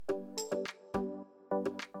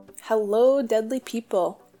Hello, deadly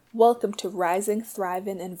people. Welcome to Rising,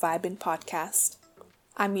 Thriving, and Vibin' podcast.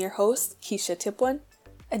 I'm your host, Keisha Tipwan,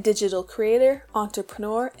 a digital creator,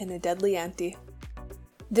 entrepreneur, and a deadly auntie.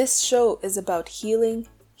 This show is about healing,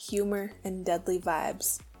 humor, and deadly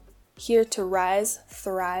vibes. Here to rise,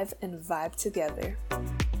 thrive, and vibe together.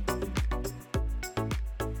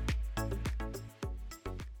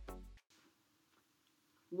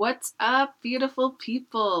 What's up, beautiful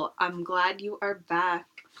people? I'm glad you are back.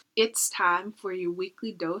 It's time for your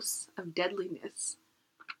weekly dose of deadliness.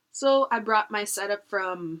 So I brought my setup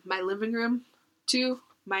from my living room to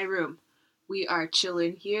my room. We are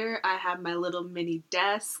chilling here. I have my little mini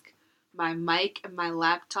desk, my mic, and my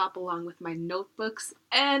laptop along with my notebooks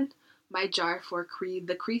and my jar for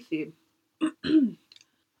the Cree theme.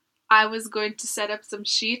 I was going to set up some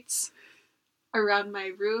sheets around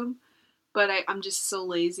my room, but I'm just so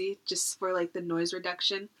lazy just for like the noise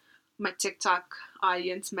reduction. My TikTok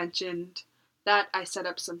audience mentioned that I set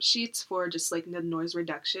up some sheets for just like the noise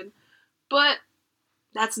reduction, but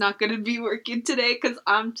that's not going to be working today because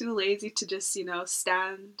I'm too lazy to just,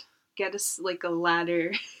 stand, get a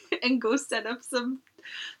ladder and go set up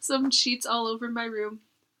some sheets all over my room.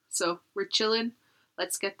 So we're chilling.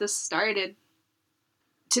 Let's get this started.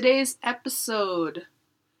 Today's episode.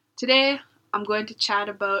 Today I'm going to chat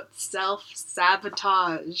about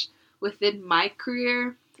self-sabotage within my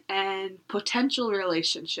career and potential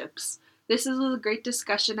relationships. This is a great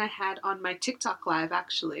discussion I had on my TikTok live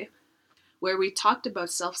actually, where we talked about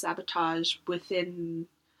self-sabotage within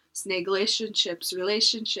relationships,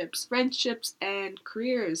 friendships, and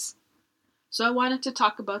careers. So I wanted to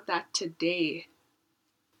talk about that today.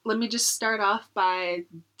 Let me just start off by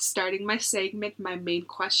starting my segment, my main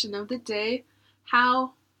question of the day.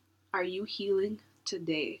 How are you healing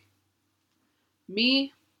today?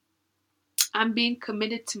 Me, I'm being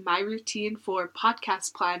committed to my routine for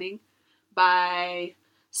podcast planning by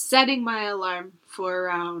setting my alarm for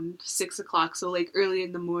around 6 o'clock, so like early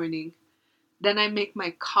in the morning. Then I make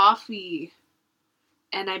my coffee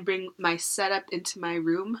and I bring my setup into my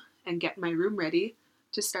room and get my room ready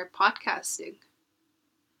to start podcasting.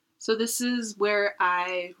 So this is where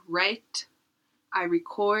I write, I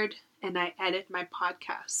record, and I edit my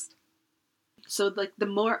podcast. So like the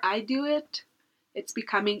more I do it, it's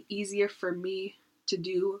becoming easier for me to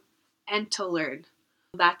do and to learn.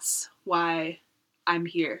 That's why I'm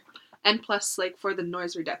here. And plus, like for the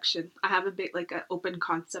noise reduction, I have a bit like an open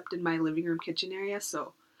concept in my living room kitchen area,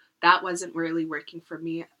 so that wasn't really working for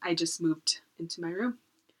me. I just moved into my room.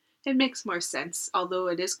 It makes more sense, although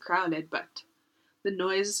it is crowded, but the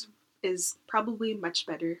noise is probably much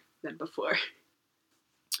better than before.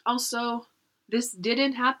 Also, this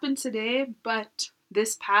didn't happen today, but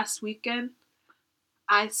this past weekend,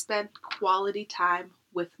 I spent quality time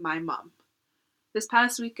with my mom. This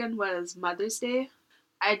past weekend was Mother's Day.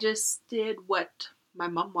 I just did what my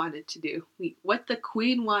mom wanted to do, what the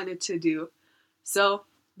queen wanted to do. So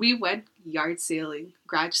we went yard sailing,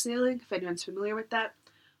 garage sailing, if anyone's familiar with that,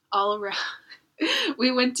 all around.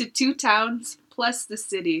 We went to 2 towns plus the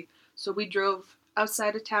city. So we drove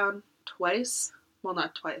outside of town twice. Well,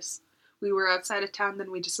 not twice. We were outside of town,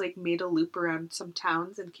 then we just like made a loop around some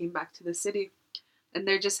towns and came back to the city. And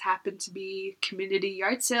there just happened to be community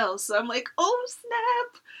yard sales. So I'm like, oh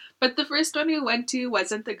snap! But the first one we went to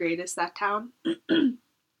wasn't the greatest, that town.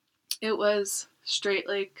 It was straight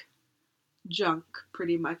like junk,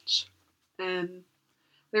 pretty much. And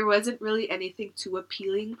there wasn't really anything too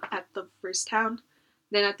appealing at the first town.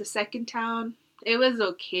 Then at the second town, it was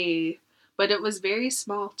okay. But it was very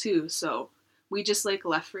small too, so we just like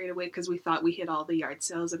left right away because we thought we hit all the yard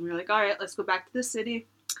sales. And we were like, all right, let's go back to the city.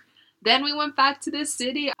 Then we went back to the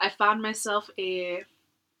city. I found myself a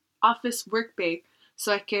office work bay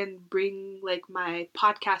so I can bring like my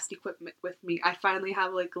podcast equipment with me. I finally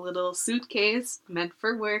have like a little suitcase meant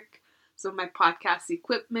for work. So my podcast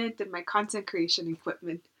equipment and my content creation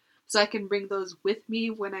equipment. So I can bring those with me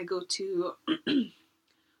when I go to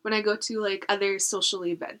like other social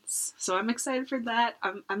events. So I'm excited for that.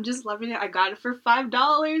 I'm just loving it. I got it for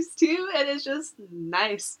 $5 too, and it's just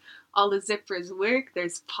nice. All the zippers work.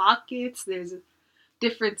 There's pockets. There's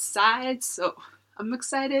different sides. So I'm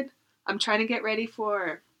excited. I'm trying to get ready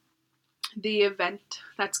for the event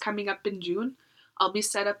that's coming up in June. I'll be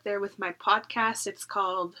set up there with my podcast. It's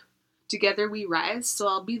called Together We Rise. So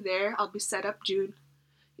I'll be there. I'll be set up June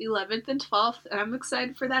 11th and 12th, and I'm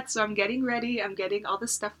excited for that. So I'm getting ready. I'm getting all the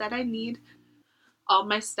stuff that I need, all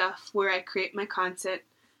my stuff where I create my content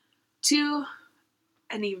to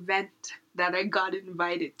an event that I got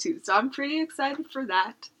invited to. So I'm pretty excited for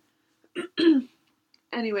that.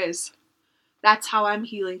 Anyways, that's how I'm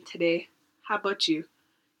healing today. How about you?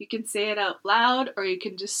 You can say it out loud, or you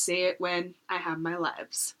can just say it when I have my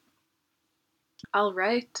lives. All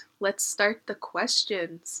right, let's start the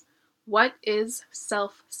questions. What is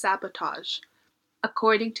self-sabotage?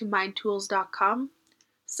 According to mindtools.com,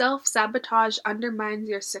 self-sabotage undermines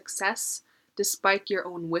your success despite your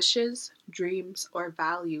own wishes, dreams, or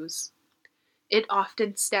values. It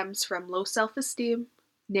often stems from low self-esteem,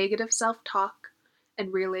 negative self-talk,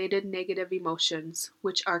 and related negative emotions,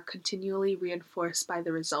 which are continually reinforced by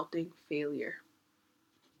the resulting failure.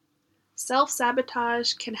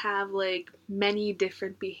 Self-sabotage can have like many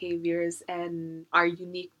different behaviors and are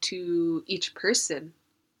unique to each person.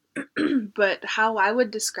 But how I would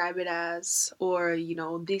describe it as, or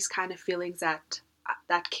these kind of feelings that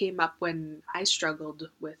came up when I struggled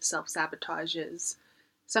with self-sabotage is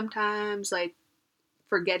sometimes like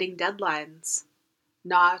forgetting deadlines,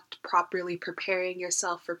 not properly preparing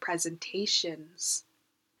yourself for presentations,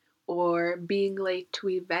 or being late to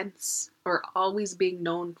events, or always being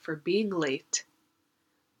known for being late.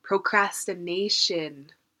 Procrastination,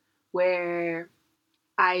 where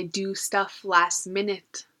I do stuff last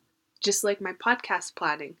minute, just like my podcast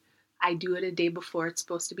planning. I do it a day before it's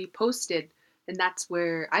supposed to be posted. And that's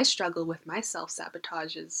where I struggle with my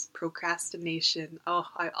self-sabotage is procrastination. Oh,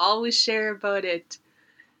 I always share about it.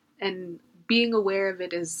 And being aware of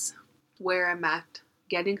it is where I'm at.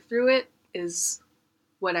 Getting through it is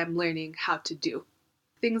what I'm learning how to do.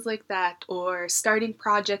 Things like that, or starting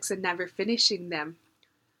projects and never finishing them,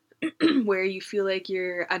 where you feel like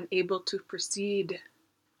you're unable to proceed,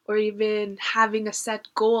 or even having a set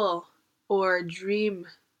goal or dream,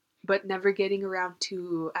 but never getting around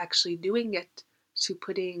to actually doing it, to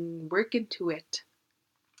putting work into it.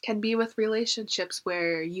 Can be with relationships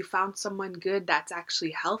where you found someone good that's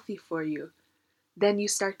actually healthy for you. Then you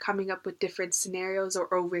start coming up with different scenarios or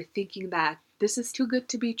overthinking that this is too good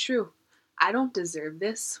to be true. I don't deserve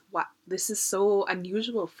this. What? This is so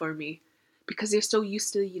unusual for me. Because you're so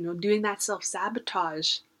used to, doing that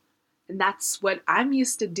self-sabotage. And that's what I'm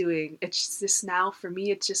used to doing. It's just now for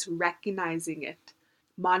me, it's just recognizing it,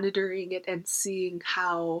 monitoring it, and seeing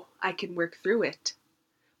how I can work through it.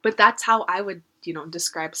 But that's how I would,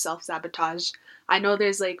 describe self-sabotage. I know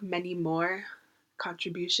there's like many more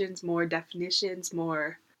contributions, more definitions,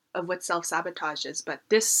 more of what self-sabotage is, but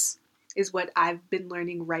this is what I've been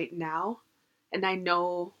learning right now. And I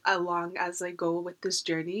know along as I go with this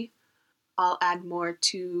journey, I'll add more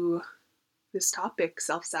to this topic,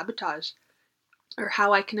 self-sabotage, or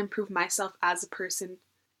how I can improve myself as a person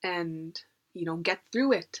and, get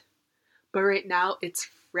through it. But right now it's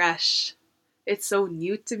fresh. It's so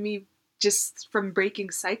new to me just from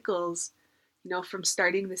breaking cycles, from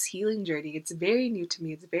starting this healing journey. It's very new to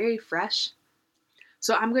me. It's very fresh.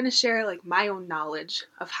 So I'm going to share like my own knowledge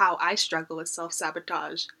of how I struggle with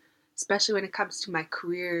self-sabotage, especially when it comes to my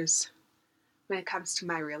careers, when it comes to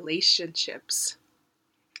my relationships,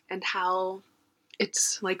 and how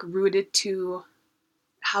it's rooted to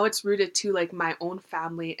like my own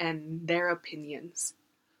family and their opinions.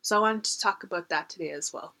 So I wanted to talk about that today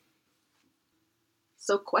as well.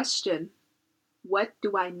 So question, what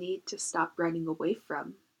do I need to stop running away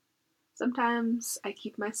from? Sometimes I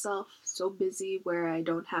keep myself so busy where I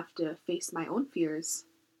don't have to face my own fears.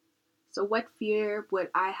 So what fear would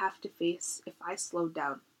I have to face if I slowed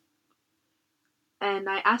down? And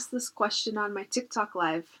I asked this question on my TikTok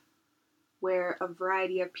live, where a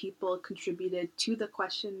variety of people contributed to the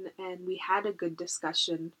question, and we had a good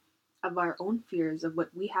discussion of our own fears, of what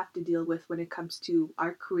we have to deal with when it comes to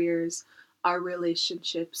our careers, our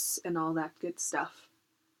relationships, and all that good stuff.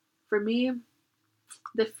 For me,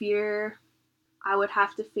 the fear I would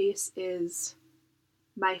have to face is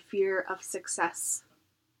my fear of success.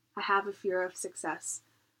 I have a fear of success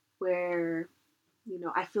where,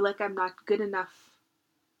 I feel like I'm not good enough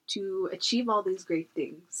to achieve all these great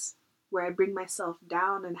things, where I bring myself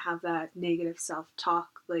down and have that negative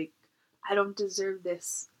self-talk, like, I don't deserve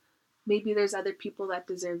this. Maybe there's other people that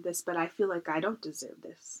deserve this, but I feel like I don't deserve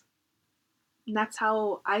this. And that's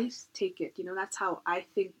how I take it, that's how I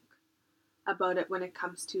think about it when it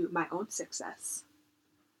comes to my own success.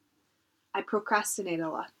 I procrastinate a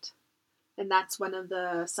lot, and that's one of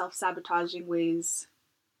the self-sabotaging ways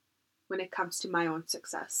when it comes to my own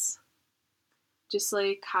success. Just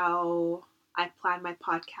like how I plan my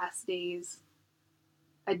podcast days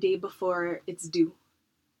a day before it's due.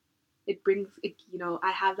 It brings it,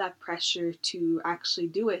 I have that pressure to actually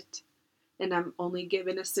do it, and I'm only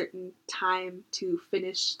given a certain time to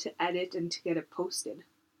finish, to edit, and to get it posted.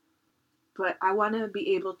 But I want to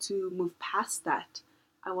be able to move past that.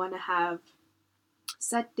 I want to have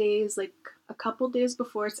set days, like a couple days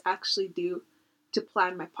before it's actually due, to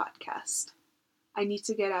plan my podcast. I need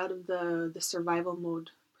to get out of the survival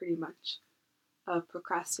mode, pretty much, of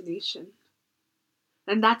procrastination.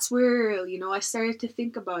 And that's where, I started to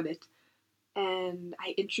think about it. And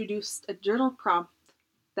I introduced a journal prompt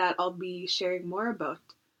that I'll be sharing more about,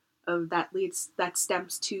 that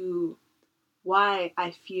stems to why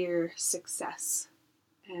I fear success.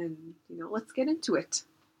 And, let's get into it.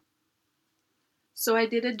 So I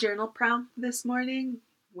did a journal prompt this morning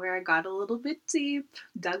where I got a little bit deep,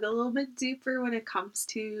 dug a little bit deeper when it comes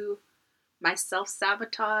to my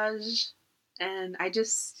self-sabotage. And I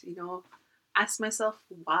just, asked myself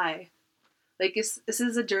why. Like, this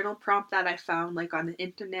is a journal prompt that I found like on the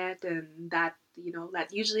internet, and that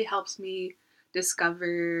usually helps me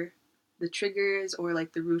discover the triggers or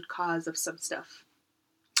like the root cause of some stuff.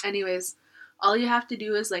 Anyways, all you have to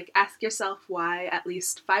do is like ask yourself why at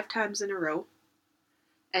least 5 times in a row.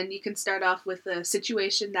 And you can start off with a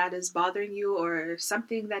situation that is bothering you or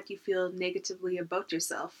something that you feel negatively about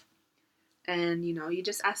yourself. And you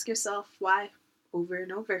just ask yourself why over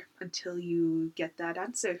and over until you get that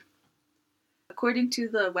answer. According to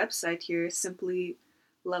the website here,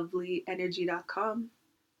 simplylovelyenergy.com,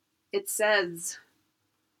 it says,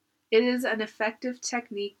 it is an effective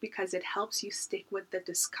technique because it helps you stick with the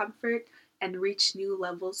discomfort and reach new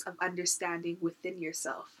levels of understanding within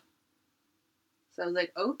yourself. So I was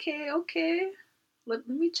like, okay, let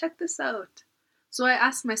me check this out. So I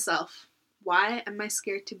asked myself, why am I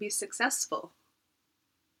scared to be successful?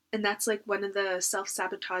 And that's like one of the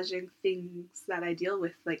self-sabotaging things that I deal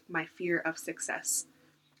with, like my fear of success.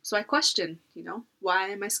 So I question, why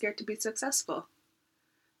am I scared to be successful?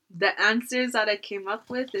 The answers that I came up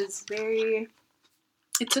with it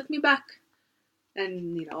took me back.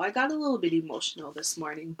 And, I got a little bit emotional this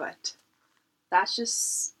morning, but that's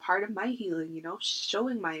just part of my healing,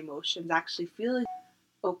 showing my emotions, actually feeling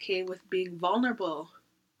okay with being vulnerable.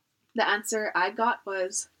 The answer I got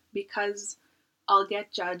was because I'll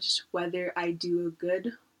get judged whether I do a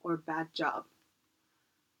good or bad job.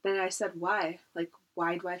 Then I said, why? Like,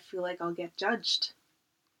 why do I feel like I'll get judged?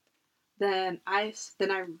 Then I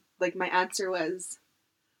like, my answer was,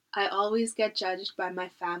 I always get judged by my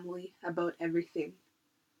family about everything,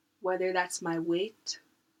 whether that's my weight,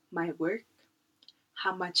 my work,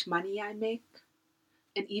 how much money I make,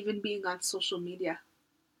 and even being on social media.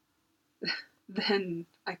 Then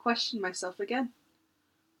I questioned myself again.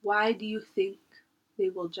 Why do you think they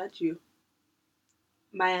will judge you?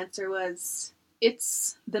 My answer was,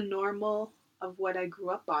 it's the normal of what I grew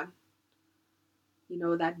up on.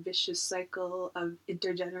 That vicious cycle of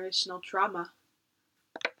intergenerational trauma.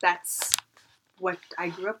 That's what I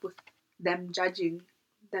grew up with, them judging.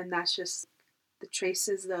 Then that's just the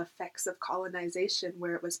traces, the effects of colonization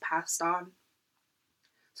where it was passed on.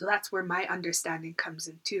 So that's where my understanding comes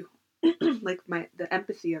in too. Like the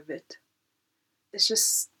empathy of it. It's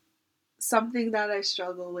just something that I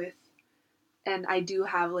struggle with. And I do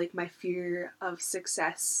have like my fear of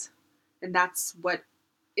success. And that's what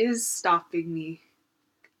is stopping me.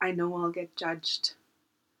 I know I'll get judged.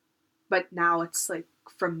 But now it's like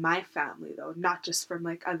from my family though, not just from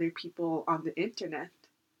like other people on the internet.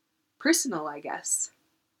 Personal, I guess.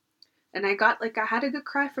 And I had a good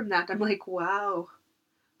cry from that. I'm like, wow,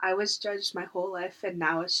 I was judged my whole life, and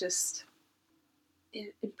now it's just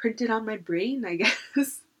imprinted on my brain, I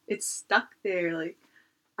guess. It's stuck there. Like,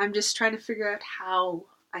 I'm just trying to figure out how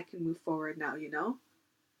I can move forward now,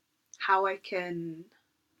 how I can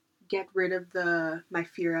get rid of my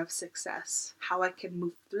fear of success, how I can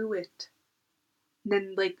move through it. And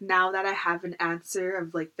then, like, now that I have an answer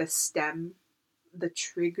of like the stem, the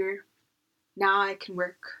trigger, now I can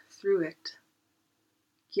work through it.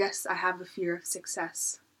 Yes, I have a fear of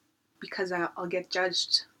success because I'll get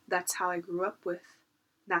judged. That's how I grew up with.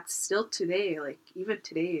 That's still today. Like, even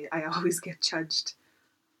today, I always get judged.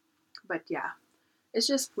 But yeah, it's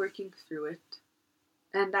just working through it.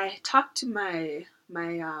 And I talked to my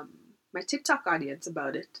TikTok audience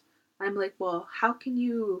about it. I'm like, well, how can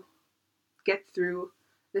you get through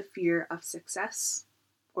the fear of success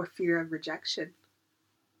or fear of rejection?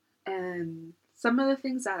 And some of the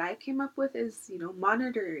things that I came up with is,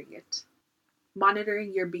 monitoring it,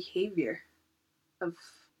 monitoring your behavior of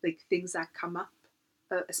like things that come up,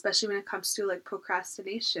 especially when it comes to like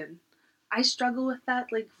procrastination. I struggle with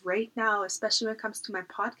that like right now, especially when it comes to my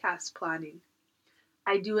podcast planning.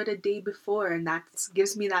 I do it a day before, and that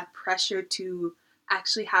gives me that pressure to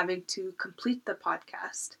actually having to complete the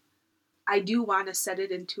podcast. I do want to set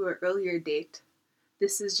it into an earlier date.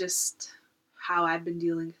 This is just how I've been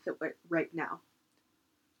dealing with it right now.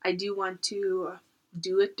 I do want to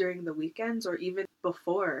do it during the weekends or even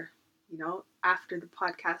before, after the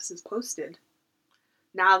podcast is posted.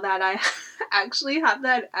 Now that I actually have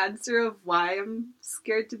that answer of why I'm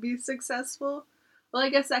scared to be successful. Well, I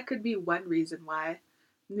guess that could be one reason why.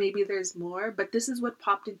 Maybe there's more, but this is what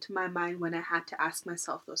popped into my mind when I had to ask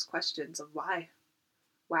myself those questions of why.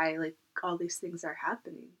 Why, like, all these things are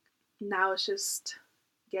happening. Now it's just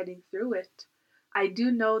getting through it. I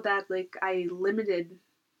do know that, like, I limited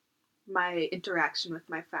my interaction with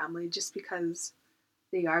my family just because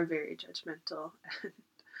they are very judgmental.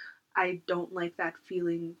 I don't like that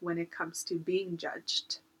feeling when it comes to being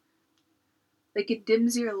judged. Like, it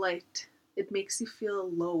dims your light, it makes you feel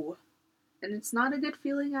low. And it's not a good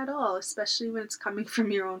feeling at all, especially when it's coming from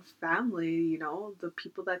your own family, the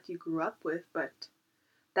people that you grew up with. But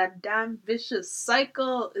that damn vicious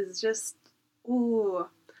cycle is just, ooh,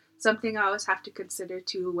 something I always have to consider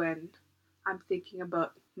too when I'm thinking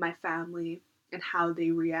about my family and how they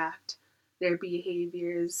react, their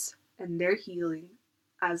behaviors, and their healing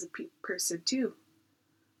as a person too.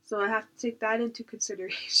 So I have to take that into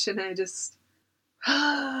consideration. I just,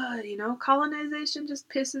 colonization just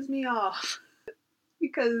pisses me off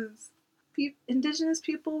because indigenous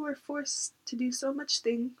people were forced to do so much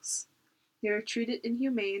things. They were treated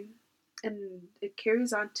inhumane, and it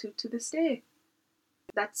carries on to this day.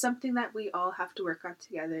 That's something that we all have to work on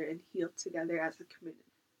together and heal together as a community.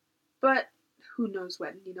 But who knows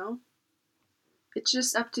when? It's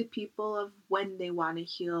just up to people of when they want to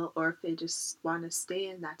heal or if they just want to stay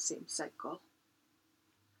in that same cycle.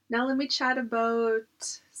 Now let me chat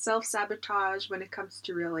about self-sabotage when it comes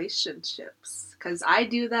to relationships. Because I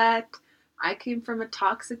do that. I came from a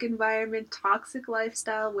toxic environment, toxic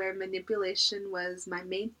lifestyle where manipulation was my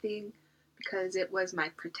main thing because it was my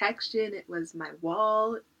protection, it was my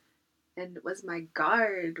wall, and it was my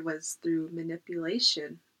guard was through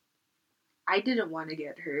manipulation. I didn't want to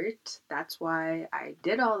get hurt. That's why I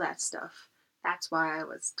did all that stuff. That's why I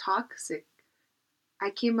was toxic. I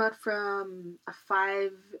came out from a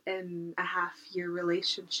 5.5 year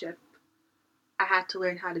relationship. I had to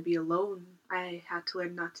learn how to be alone. I had to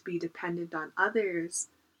learn not to be dependent on others.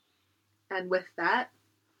 And with that,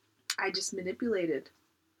 I just manipulated.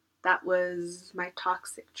 That was my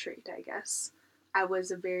toxic trait, I guess. I was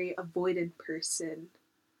a very avoidant person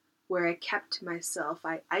where I kept to myself.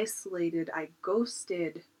 I isolated, I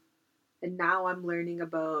ghosted. And now I'm learning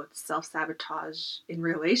about self-sabotage in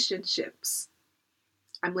relationships.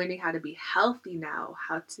 I'm learning how to be healthy now,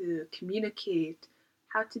 how to communicate,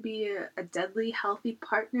 how to be a deadly healthy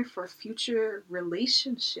partner for a future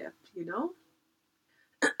relationship.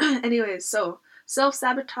 Anyways, so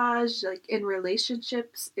self-sabotage, like in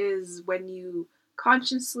relationships, is when you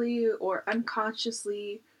consciously or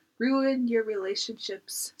unconsciously ruin your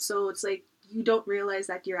relationships. So it's like you don't realize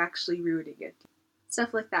that you're actually ruining it.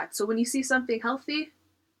 Stuff like that. So when you see something healthy,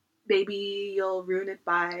 maybe you'll ruin it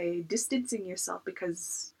by distancing yourself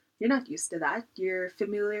because you're not used to that. You're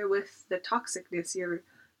familiar with the toxicness. You're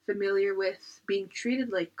familiar with being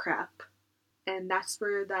treated like crap. And that's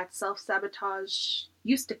where that self-sabotage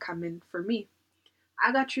used to come in for me.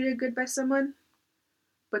 I got treated good by someone,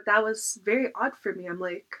 but that was very odd for me. I'm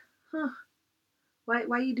like, why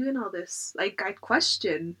are you doing all this? Like, I'd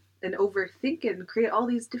question and overthink and create all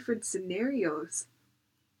these different scenarios.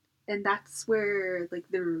 And that's where, like,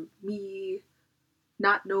 the me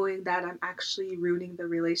not knowing that I'm actually ruining the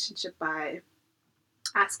relationship by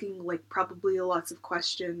asking, like, probably lots of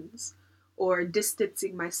questions or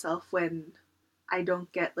distancing myself when I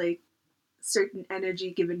don't get, like, certain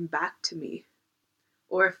energy given back to me,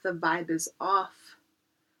 or if the vibe is off,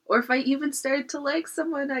 or if I even started to like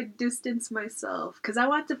someone, I distance myself because I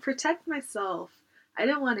want to protect myself. I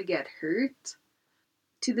don't want to get hurt.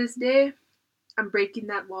 To this day, I'm breaking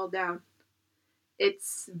that wall down.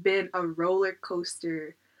 It's been a roller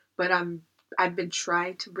coaster, but I've been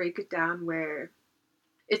trying to break it down where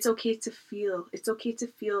it's okay to feel. It's okay to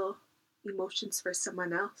feel emotions for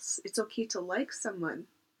someone else. It's okay to like someone.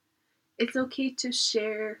 It's okay to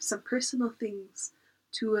share some personal things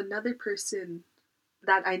to another person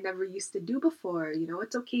that I never used to do before.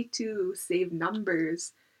 It's okay to save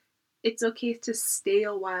numbers. It's okay to stay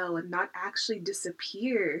a while and not actually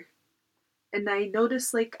disappear. And I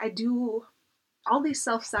notice, like, I do all these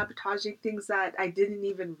self-sabotaging things that I didn't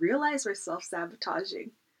even realize were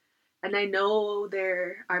self-sabotaging. And I know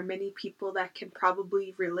there are many people that can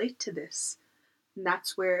probably relate to this. And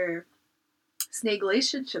that's where snake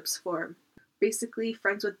relationships form. Basically,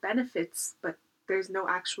 friends with benefits, but there's no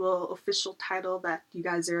actual official title that you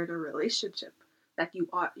guys are in a relationship, that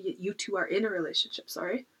you two are in a relationship,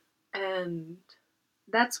 sorry. And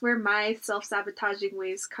that's where my self-sabotaging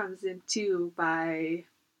ways comes in too, by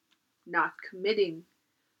not committing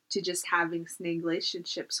to just having snake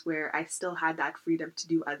relationships where I still had that freedom to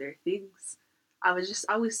do other things. I was just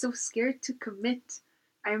always so scared to commit.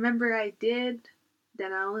 I remember I did,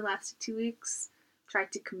 then I only lasted 2 weeks,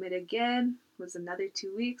 tried to commit again, was another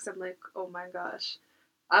 2 weeks. I'm like, oh my gosh.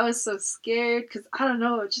 I was so scared because I don't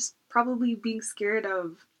know, just probably being scared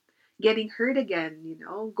of getting hurt again,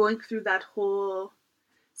 going through that whole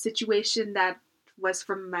situation that was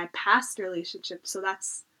from my past relationship. So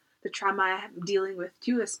that's the trauma I'm dealing with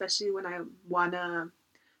too, especially when I want to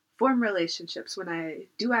form relationships, when I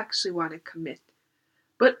do actually want to commit.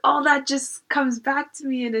 But all that just comes back to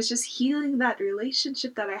me and it's just healing that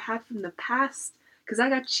relationship that I had from the past. Because I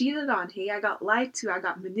got cheated on, hey, I got lied to, I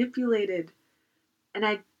got manipulated.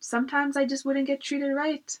 And sometimes I just wouldn't get treated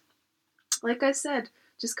right. Like I said,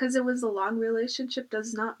 just because it was a long relationship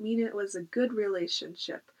does not mean it was a good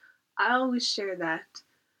relationship. I always share that.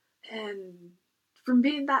 And from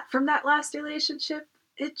that last relationship,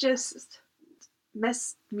 it just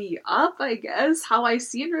messed me up, I guess, how I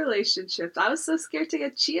see in relationships. I was so scared to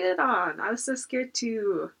get cheated on. I was so scared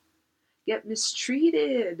to get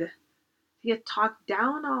mistreated, to get talked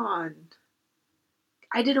down on.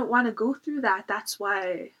 I didn't want to go through that. That's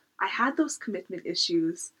why I had those commitment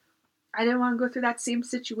issues. I didn't want to go through that same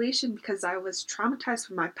situation because I was traumatized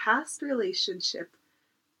from my past relationship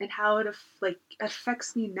and how it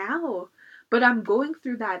affects me now. But I'm going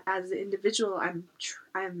through that as an individual.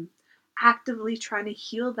 I'm actively trying to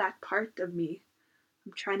heal that part of me.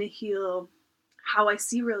 I'm trying to heal how I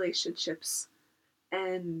see relationships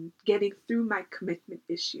and getting through my commitment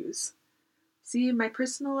issues. See, in my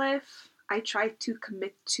personal life, I try to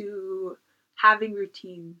commit to having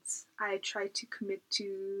routines. I try to commit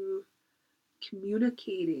to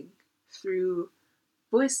communicating through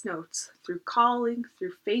voice notes, through calling,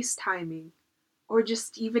 through FaceTiming, or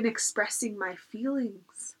just even expressing my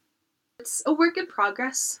feelings. It's a work in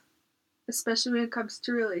progress, especially when it comes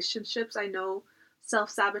to relationships. I know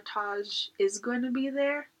self-sabotage is going to be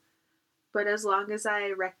there, but as long as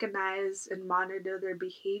I recognize and monitor their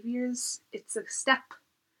behaviors, it's a step.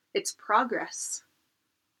 It's progress.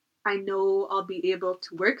 I know I'll be able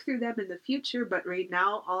to work through them in the future, but right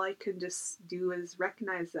now, all I can just do is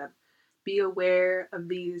recognize them. Be aware of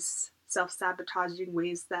these self-sabotaging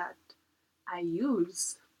ways that I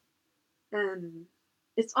use. And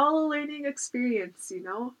it's all a learning experience,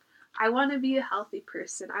 I want to be a healthy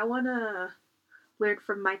person. I want to learn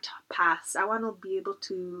from my past. I want to be able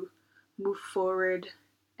to move forward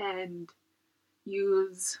and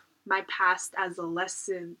use my past as a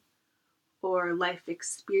lesson or life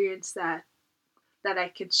experience that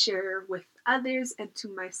I can share with others and to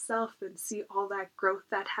myself and see all that growth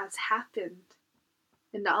that has happened.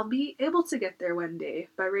 And I'll be able to get there one day.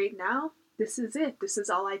 But right now, this is it. This is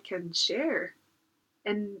all I can share.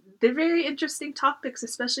 And they're very interesting topics,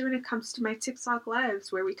 especially when it comes to my TikTok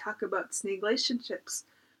lives where we talk about snake relationships,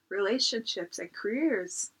 and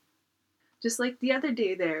careers. Just like the other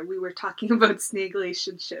day there, we were talking about snake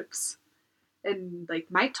relationships and like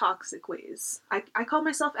my toxic ways. I call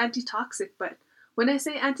myself anti-toxic, but when I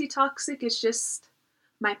say anti-toxic, it's just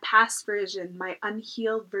my past version, my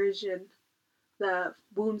unhealed version, the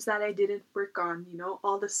wounds that I didn't work on,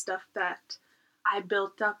 all the stuff that I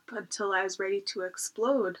built up until I was ready to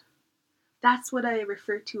explode. That's what I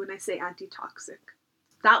refer to when I say anti-toxic.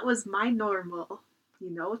 That was my normal,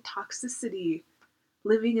 toxicity,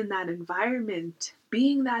 living in that environment,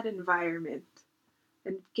 being that environment,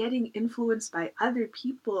 and getting influenced by other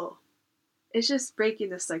people. It's just breaking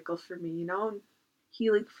the cycle for me,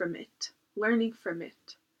 healing from it, learning from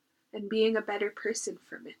it, and being a better person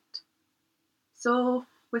from it. So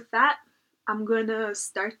with that, I'm gonna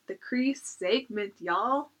start the Cree segment,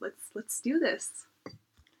 y'all. Let's do this.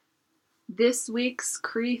 This week's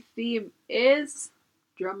Cree theme is,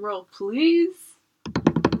 drumroll please,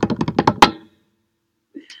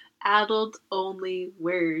 adult only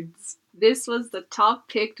words. This was the top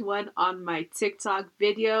picked one on my TikTok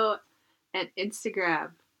video and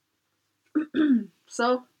Instagram.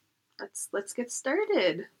 So let's get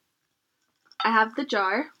started. I have the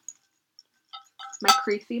jar, my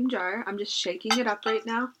Cree theme jar. I'm just shaking it up right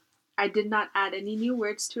now. I did not add any new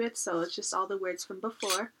words to it, so it's just all the words from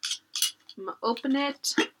before. I'm gonna open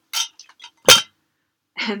it,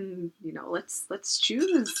 and let's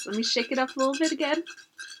choose. Let me shake it up a little bit again.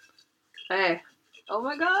 Okay. Oh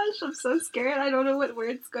my gosh, I'm so scared. I don't know what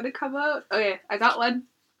word's gonna come out. Okay, I got one.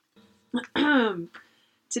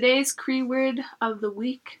 Today's Cree word of the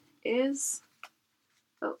week is.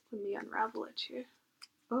 Oh, let me unravel it here.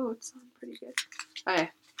 Oh, it's on pretty good.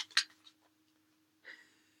 Okay.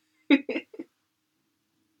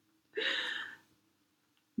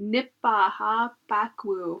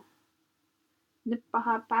 Nipahapakwu.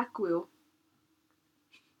 Nipahapakwu.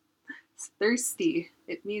 It's thirsty.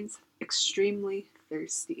 It means extremely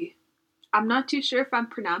thirsty. I'm not too sure if I'm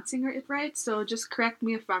pronouncing it right, so just correct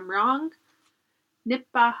me if I'm wrong.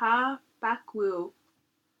 Nipahapakwu.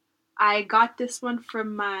 I got this one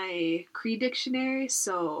from my Cree dictionary,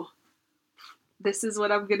 so this is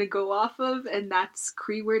what I'm going to go off of, and that's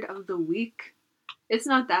Cree word of the week. It's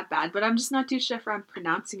not that bad, but I'm just not too sure if I'm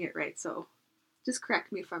pronouncing it right, so just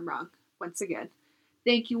correct me if I'm wrong. Once again,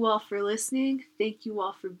 thank you all for listening, thank you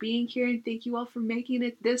all for being here, and thank you all for making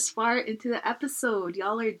it this far into the episode.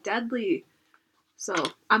 Y'all are deadly. So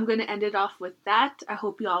I'm going to end it off with that. I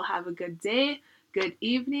hope you all have a good day, good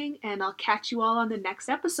evening, and I'll catch you all on the next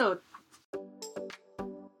episode.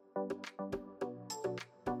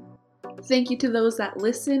 Thank you to those that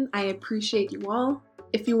listen. I appreciate you all.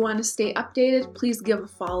 If you want to stay updated, please give a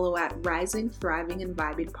follow at Rising, Thriving, and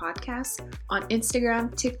Vibing Podcast on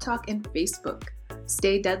Instagram, TikTok, and Facebook.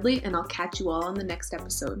 Stay deadly, and I'll catch you all on the next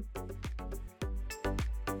episode.